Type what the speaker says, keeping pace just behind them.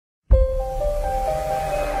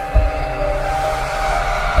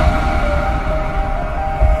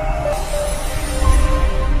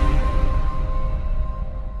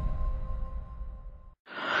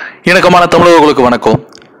இணக்கமான தமிழர்களுக்கு வணக்கம்.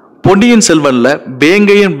 பொன்னியின் செல்வன்ல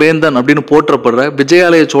வேங்கையின் வேந்தன் அப்படின்னு போற்றப்படுற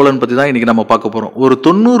விஜயாலய சோழன் பத்தி தான் இன்னைக்கு நம்ம பார்க்க போறோம். ஒரு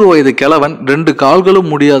 90 வயது கிழவன், 2 கால்களும்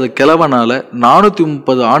முடியாத கிழவனால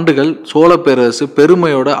 430 ஆண்டுகள் சோழ பேரரசு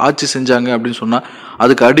பெருமையோட ஆட்சி செஞ்சாங்க அப்படின்னு சொன்னா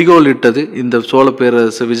அதுக்கு அடிகோல் இட்டது இந்த சோழ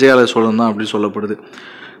பேரரசு விஜயாலய சோழன் தான் அப்படின்னு சொல்லப்படுது.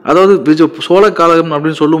 அதாவது சோழ காலம்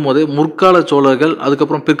அப்படின்னு சொல்லும் போது முற்கால சோழர்கள்,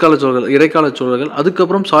 அதுக்கப்புறம் பிற்கால சோழர்கள், இடைக்கால சோழர்கள்,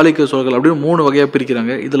 அதுக்கப்புறம் சாளுக்கிய சோழர்கள் அப்படின்னு 3 வகையாக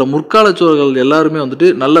பிரிக்கிறாங்க. இதில் முற்கால சோழர்கள் எல்லாருமே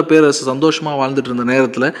நல்ல பேரரசு சந்தோஷமாக வாழ்ந்துட்டு இருந்த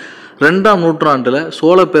நேரத்தில் 2ஆம் நூற்றாண்டில்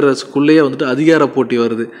சோழ பேரரசுக்குள்ளேயே அதிகார போட்டி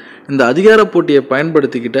வருது. இந்த அதிகார போட்டியை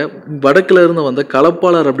பயன்படுத்திக்கிட்ட வடக்குல இருந்து வந்த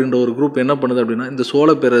களப்பாளர் அப்படின்ற ஒரு குரூப் என்ன பண்ணுது அப்படின்னா, இந்த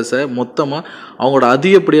சோழ பேரரசை மொத்தமாக அவங்களோட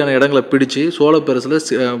அதிகப்படியான இடங்களை பிடிச்சு சோழ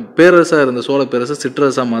பேரரசாக இருந்த சோழ பேரரசை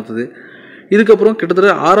சிற்றரசாக மாற்றுது. இதுக்கப்புறம்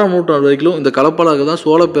கிட்டத்தட்ட 6ஆம் நூற்றாண்டு வரைக்கும் இந்த களப்பாளர்கள் தான்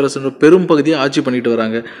சோழ பேரரசு பெரும் பகுதியை ஆட்சி பண்ணிட்டு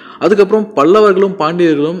வராங்க. அதுக்கப்புறம் பல்லவர்களும்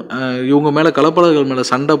பாண்டியர்களும் இவங்க மேலே களப்பாளர்கள் மேலே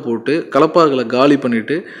சண்டை போட்டு களப்பாளர்களை காலி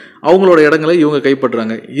பண்ணிட்டு அவங்களோட இடங்களை இவங்க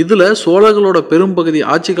கைப்பற்றுறாங்க. இதில் சோழர்களோட பெரும்பகுதி,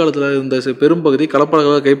 ஆட்சி காலத்தில் இருந்த பெரும்பகுதி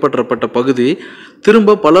களப்பாளர்களால் கைப்பற்றப்பட்ட பகுதி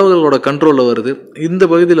திரும்ப பல்லவர்களோட கண்ட்ரோலில் வருது. இந்த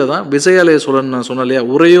பகுதியில் தான் விஜயாலய சோழன் நான் சொன்னேன் இல்லையா,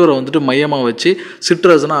 உறையூரை மையமாக வச்சு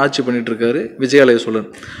சிற்றரசனாக ஆட்சி பண்ணிட்டு இருக்காரு விஜயாலய சோழன்.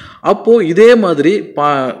 அப்போது இதே மாதிரி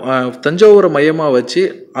தஞ்சாவூரை மையமாக வச்சு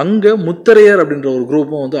அங்கே முத்தரையர் அப்படின்ற ஒரு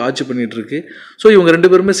குரூப்பும் ஆட்சி பண்ணிட்டு இருக்கு. ஸோ இவங்க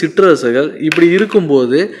 2 பேருமே சிற்றரசர்கள். இப்படி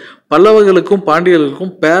இருக்கும்போது பல்லவர்களுக்கும்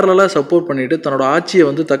பாண்டியர்களுக்கும் பேரலாக சப்போர்ட் பண்ணிட்டு தன்னோட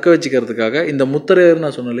ஆட்சியை தக்க வச்சுக்கிறதுக்காக இந்த முத்தரையர்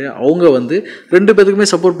நான் சொன்னேன் இல்லையா, அவங்க 2 பேருக்குமே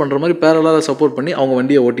சப்போர்ட் பண்ணுற மாதிரி பேரலாக சப்போர்ட் பண்ணி அவங்க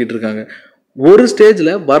வண்டியை ஓட்டிகிட்டு இருக்காங்க. ஒரு ஸ்டேஜில்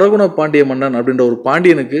வரகுண பாண்டிய மன்னன் அப்படின்ற ஒரு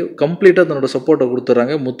பாண்டியனுக்கு கம்ப்ளீட்டாக தன்னோட சப்போர்ட்டை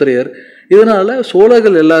கொடுத்துட்றாங்க முத்திரையர். இதனால்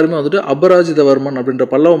சோழர்கள் எல்லாருமே அபராஜிதவர்மன் அப்படின்ற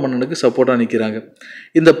பல்லவ மன்னனுக்கு சப்போர்ட்டாக நிற்கிறாங்க.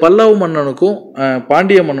 இந்த பல்லவ மன்னனுக்கும்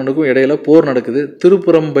பாண்டிய மன்னனுக்கும் இடையில போர் நடக்குது.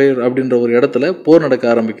 திருப்புறம்பயிர் அப்படின்ற ஒரு இடத்துல போர்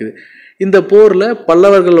நடக்க ஆரம்பிக்குது. இந்த போரில்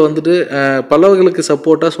பல்லவர்கள் பல்லவர்களுக்கு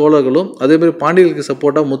சப்போர்ட்டாக சோழர்களும், அதேமாதிரி பாண்டியர்களுக்கு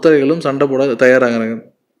சப்போர்ட்டாக முத்திரைகளும் சண்டை போட தயாராகிறாங்க.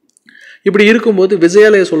 இப்படி இருக்கும்போது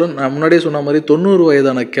விஜயாலய சோழன் நான் முன்னாடியே சொன்ன மாதிரி 90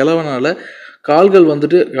 வயதான கிழவனால கால்கள்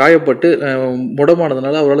காயப்பட்டு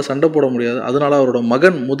முடமானதுனால அவரால் சண்டை போட முடியாது. அதனால அவரோட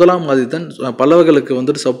மகன் 1ஆம் ஆதித்தன்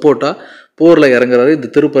பல்லவர்களுக்கு சப்போர்ட்டாக போரில் இறங்குறாரு.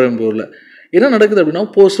 இந்த திருப்பரம்பூரில் என்ன நடக்குது அப்படின்னா,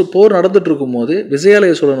 போர் நடந்துட்டு இருக்கும்போது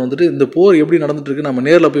விஜயாலய சோழன் இந்த போர் எப்படி நடந்துட்டு இருக்கு நம்ம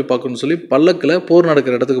நேரில் போய் பார்க்கணும்னு சொல்லி பல்லக்கில் போர்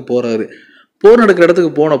நடக்கிற இடத்துக்கு போகிறாரு. போர் நடக்கிற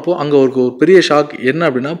இடத்துக்கு போனப்போ அங்கே ஒரு பெரிய ஷாக் என்ன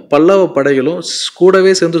அப்படின்னா, பல்லவ படைகளும்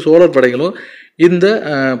கூடவே சேர்ந்து சோழர் படைகளும் இந்த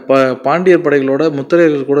பாண்டியர் படைகளோட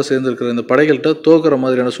முத்திரையர்கள் கூட சேர்ந்துருக்கிற இந்த படைகள்கிட்ட தோக்குற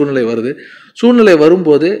மாதிரியான சூழ்நிலை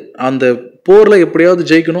வரும்போது அந்த போரில் எப்படியாவது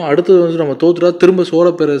ஜெயிக்கணும், அடுத்தது நம்ம தோத்துட்டா திரும்ப சோழ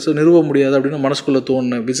பேரரசு நிறுவ முடியாது அப்படின்னு மனசுக்குள்ளே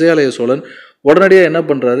தோணுன விஜயாலய சோழன் உடனடியாக என்ன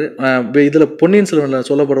பண்ணுறாரு, இதில் பொன்னியின் செல்வனில்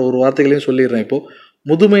சொல்லப்படுற ஒரு வார்த்தைகளையும் சொல்லிடுறேன். இப்போது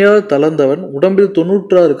முதுமையால் தளர்ந்தவன், உடம்பில்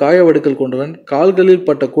 96 காயவடுக்கள் கொண்டவன், கால்களில்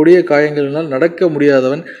பட்ட கொடிய காயங்களினால் நடக்க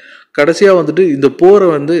முடியாதவன், கடைசியாக இந்த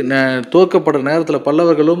போரை தோற்கப்படுற நேரத்தில்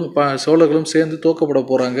பல்லவர்களும் சோழர்களும் சேர்ந்து தோற்கப்பட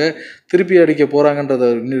போகிறாங்க, திருப்பி அடிக்க போகிறாங்கன்றதை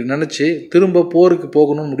நினச்சி திரும்ப போருக்கு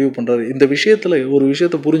போகணும்னு முடிவு பண்ணுறாரு. இந்த விஷயத்தில் ஒரு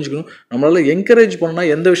விஷயத்தை புரிஞ்சுக்கணும், நம்மளால் என்கரேஜ்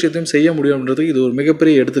பண்ணால் எந்த விஷயத்தையும் செய்ய முடியும்ன்றதுக்கு இது ஒரு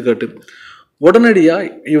மிகப்பெரிய எடுத்துக்காட்டு.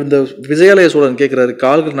 உடனடியாக இந்த விஜயாலய சோழன் கேட்குறாரு,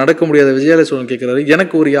 கால்கள் நடக்க முடியாத விஜயாலய சோழன் கேட்குறாரு,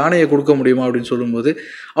 எனக்கு ஒரு யானையை கொடுக்க முடியுமா அப்படின்னு சொல்லும்போது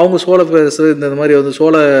அவங்க சோழ பேரரசு இந்த மாதிரி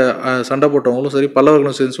சோழ சண்டை போட்டவங்களும் சரி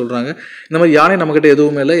பல்லவர்களும் சேர்ந்து சொல்கிறாங்க, இந்த மாதிரி யானை நம்மக்கிட்ட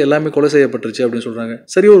எதுவுமே இல்லை, எல்லாமே கொலை செய்யப்பட்டுருச்சு அப்படின்னு சொல்கிறாங்க.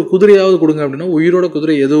 சரி, ஒரு குதிரையாவது கொடுங்க அப்படின்னா உயிரோட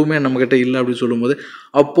குதிரை எதுவுமே நம்மக்கிட்ட இல்லை அப்படின்னு சொல்லும்போது,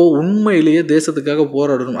 அப்போது உண்மையிலேயே தேசத்துக்காக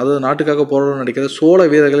போராடணும், அதாவது நாட்டுக்காக போராடணும்னு நினைக்கிற சோழ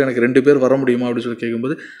வீரர்கள் எனக்கு 2 பேர் வர முடியுமா அப்படின்னு சொல்லி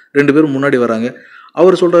கேட்கும்போது 2 பேரும் முன்னாடி வராங்க.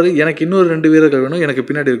 அவர் சொல்கிறாரு, எனக்கு இன்னொரு 2 வீரர்கள் வேணும், எனக்கு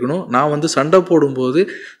பின்னாடி இருக்கணும், நான் சண்டை போடும்போது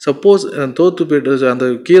சப்போஸ் தோற்று போயிட்டு அந்த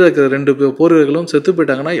கீழே இருக்கிற 2 போர் வீரர்களும் செத்து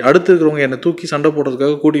போயிட்டாங்கன்னா அடுத்து இருக்கிறவங்க என்னை தூக்கி சண்டை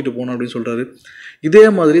போடுறதுக்காக கூட்டிகிட்டு போகணும் அப்படின்னு சொல்கிறாரு. இதே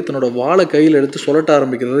மாதிரி தன்னோட வாளை கையில் எடுத்து சொல்லட்ட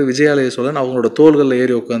ஆரம்பிக்கிறது விஜயாலய சோழன். அவங்களோட தோள்களில்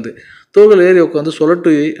ஏறி உட்காந்து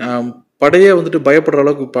சொல்லட்டு படையே பயப்படுற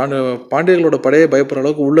அளவுக்கு பாண்டியர்களோட படையை பயப்படுற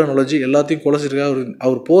அளவுக்கு உள்ள நுழைஞ்சு எல்லாத்தையும் குலைச்சிருக்காரு.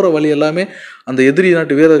 அவர் போகிற வழி எல்லாமே அந்த எதிரி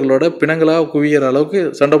நாட்டு வீரர்களோட பிணங்களாக குவிகிற அளவுக்கு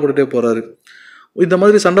சண்டை போட்டுகிட்டே போகிறாரு. இந்த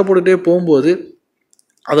மாதிரி சண்டை போட்டுகிட்டே போகும்போது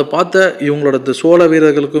அதை பார்த்த இவங்களோட சோழ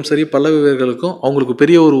வீரர்களுக்கும் சரி பல்லவ வீரர்களுக்கும் அவங்களுக்கு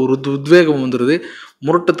பெரிய ஒரு உத்வேகம் வந்துடுது.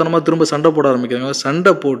 முரட்டுத்தனமாக திரும்ப சண்டை போட ஆரம்பிக்கிறாங்க.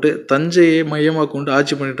 சண்டை போட்டு தஞ்சையை மையமாக கொண்டு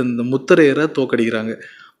ஆட்சி பண்ணிட்டு இருந்த முத்திரையரை தோக்கடிக்கிறாங்க.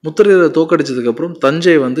 முத்திரையரை தோக்கடிச்சதுக்கப்புறம்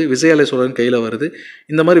தஞ்சை விஜயாலய சோழன் கையில் வருது.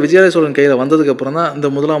 இந்த மாதிரி விஜயாலய சோழன் கையில் வந்ததுக்கப்புறம் தான் இந்த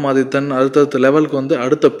 1ஆம் ஆதித்தன் அடுத்தடுத்த லெவலுக்கு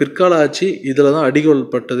அடுத்த பிற்கால ஆட்சி இதில் தான் அடிகோல்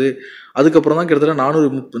பட்டது. அதுக்கப்புறம் தான் கிட்டத்தட்ட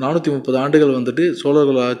 430 ஆண்டுகள்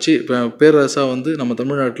சோழர்கள் ஆட்சி பேரரசாக நம்ம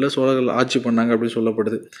தமிழ்நாட்டில் சோழர்கள் ஆட்சி பண்ணாங்க அப்படின்னு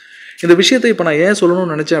சொல்லப்படுது. இந்த விஷயத்தை இப்போ நான் ஏன்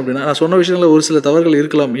சொல்லணும்னு நினச்சேன் அப்படின்னா, நான் சொன்ன விஷயங்களில் ஒரு சில தவறுகள்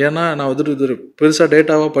இருக்கலாம். ஏன்னா நான் இது பெருசாக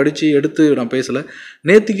டேட்டாவாக படித்து எடுத்து நான் பேசலை.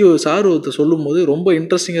 நேற்றுக்கு சார் ஒருத்தர் சொல்லும்போது ரொம்ப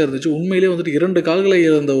இன்ட்ரெஸ்டிங்காக இருந்துச்சு. உண்மையிலே 2 கால்களை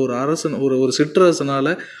இழந்த ஒரு அரசன், ஒரு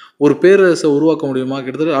சிற்றரசனால் ஒரு பேரரசை உருவாக்க முடியுமா?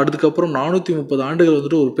 கிட்டத்தட்ட அதுக்கப்புறம் 430 ஆண்டுகள்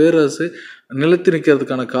வந்துட்டு ஒரு பேரரசு நிலைத்து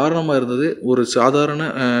நிற்கிறதுக்கான காரணமாக இருந்தது ஒரு சாதாரண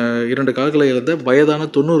 2 கால்களை இழந்த வயதான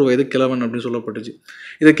 90 வயது கிழவன் அப்படின்னு சொல்லப்பட்டுச்சு.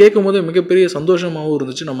 இதை கேட்கும் போது மிகப்பெரிய சந்தோஷமாகவும்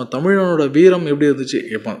இருந்துச்சு. நம்ம தமிழனோட வீரம் எப்படி இருந்துச்சு,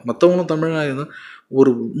 எப்போ மற்றவங்களும் தமிழனாக இருந்தால்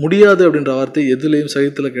ஒரு முடியாது அப்படின்ற வார்த்தை எதுலேயும்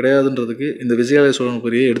சகித்தில் கிடையாதுன்றதுக்கு இந்த விஜயாலய சோழன்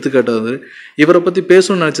பெரிய எடுத்துக்காட்டாக இருந்தது. இவரை பற்றி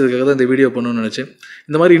பேசணும்னு நினச்சதுக்காக தான் இந்த வீடியோ பண்ணணும்னு நினச்சேன்.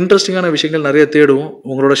 இந்த மாதிரி இன்ட்ரெஸ்டிங்கான விஷயங்கள் நிறைய தேடுவோம்,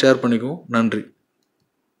 உங்களோட ஷேர் பண்ணிக்குவோம். நன்றி.